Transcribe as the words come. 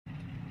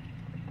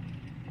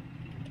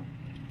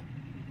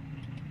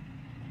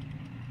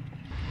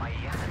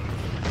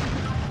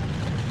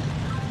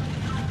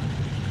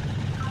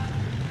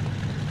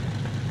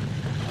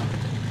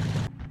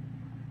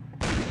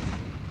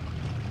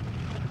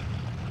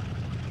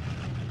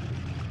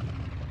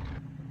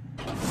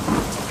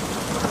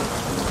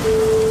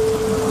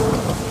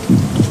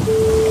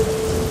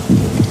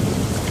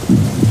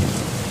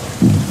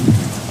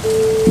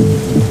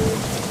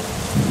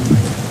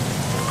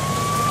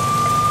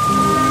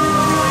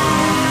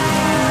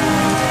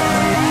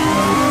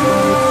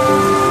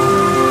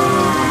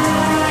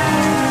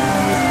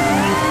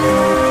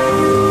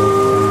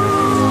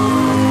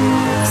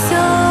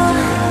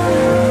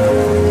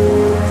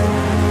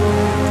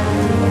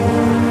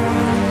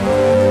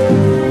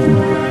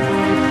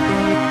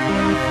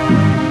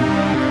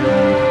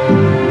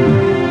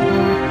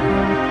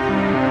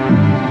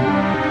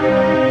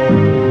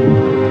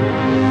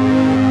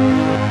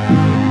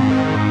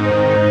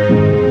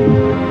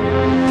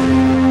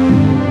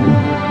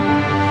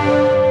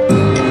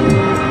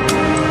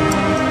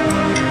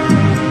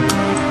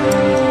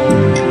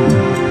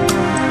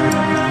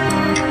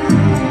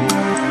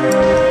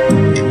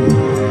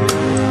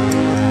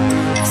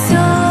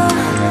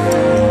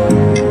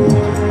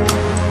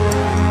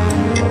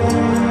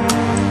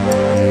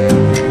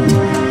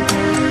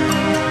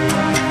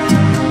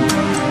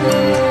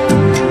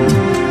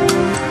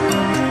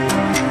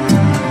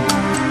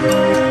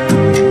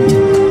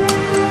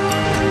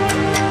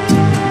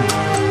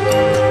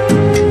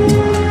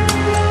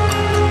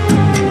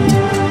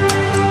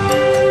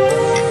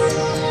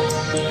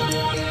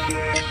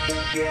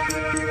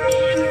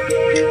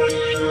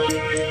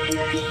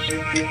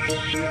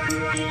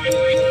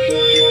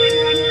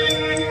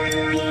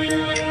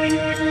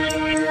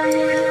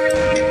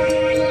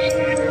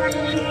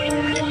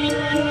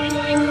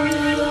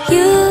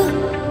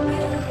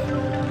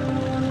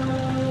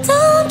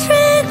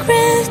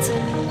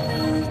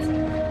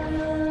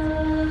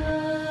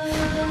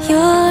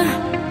Your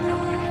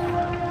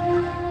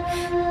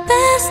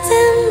best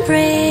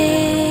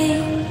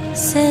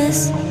embraces.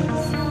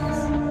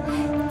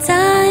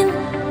 Time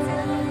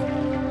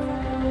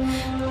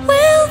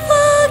will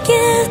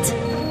forget.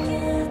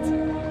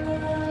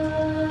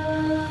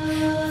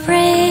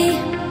 Phrases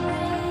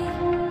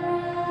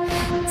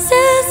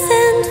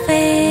and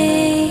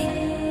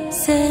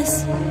faces.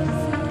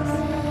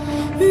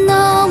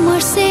 No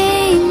more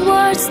saying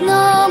words,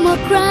 no more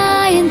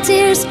crying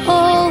tears.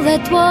 All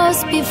that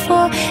was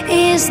before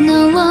is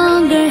no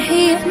longer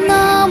here.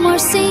 No more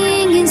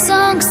singing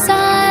songs,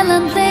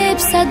 silent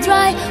lips are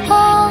dry.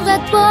 All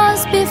that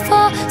was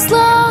before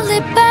slowly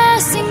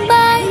passing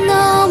by.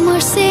 No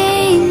more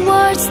saying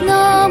words,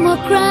 no more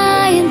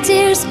crying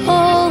tears.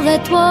 All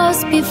that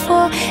was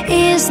before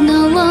is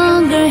no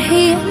longer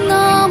here.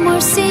 No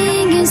more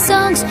singing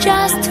songs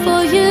just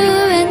for you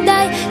and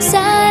I.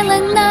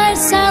 Silent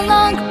nights are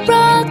long,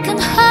 broken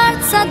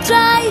hearts are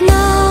dry.